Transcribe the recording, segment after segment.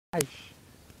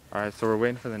Alright, so we're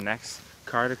waiting for the next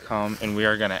car to come and we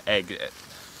are gonna exit.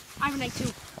 I have an egg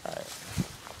too. Alright.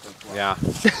 Yeah.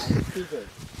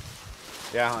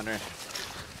 Yeah, Hunter.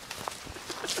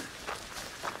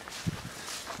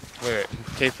 Wait,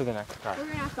 pay for the next car. We're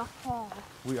gonna have to haul.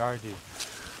 We are, dude.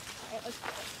 Alright, let's go.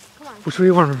 Come on. Which way do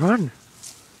you want to run?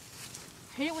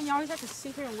 I hate it when you always have to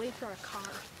sit here and wait for a car.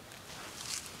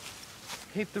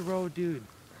 Hate the road, dude.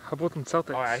 How about them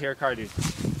Celtics? Oh, I hear a car, dude.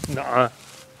 Nuh-uh.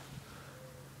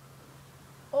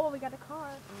 Oh, we got a car.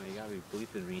 Oh, you gotta be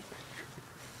bleeping me.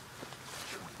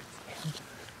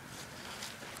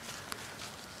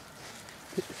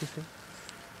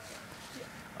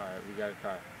 Alright, we got a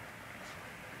car.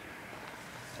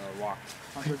 Walk.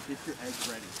 Hunter, get your eggs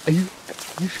ready. Are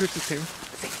you sure it's the same?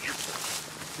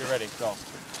 Get ready, go.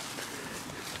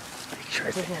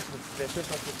 Sure. This one's suspicious,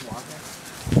 let's just walk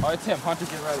in. Oh, it's him. Hunter,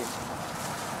 get ready.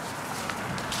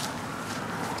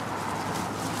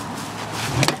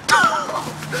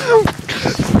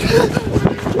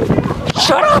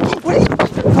 Shut up!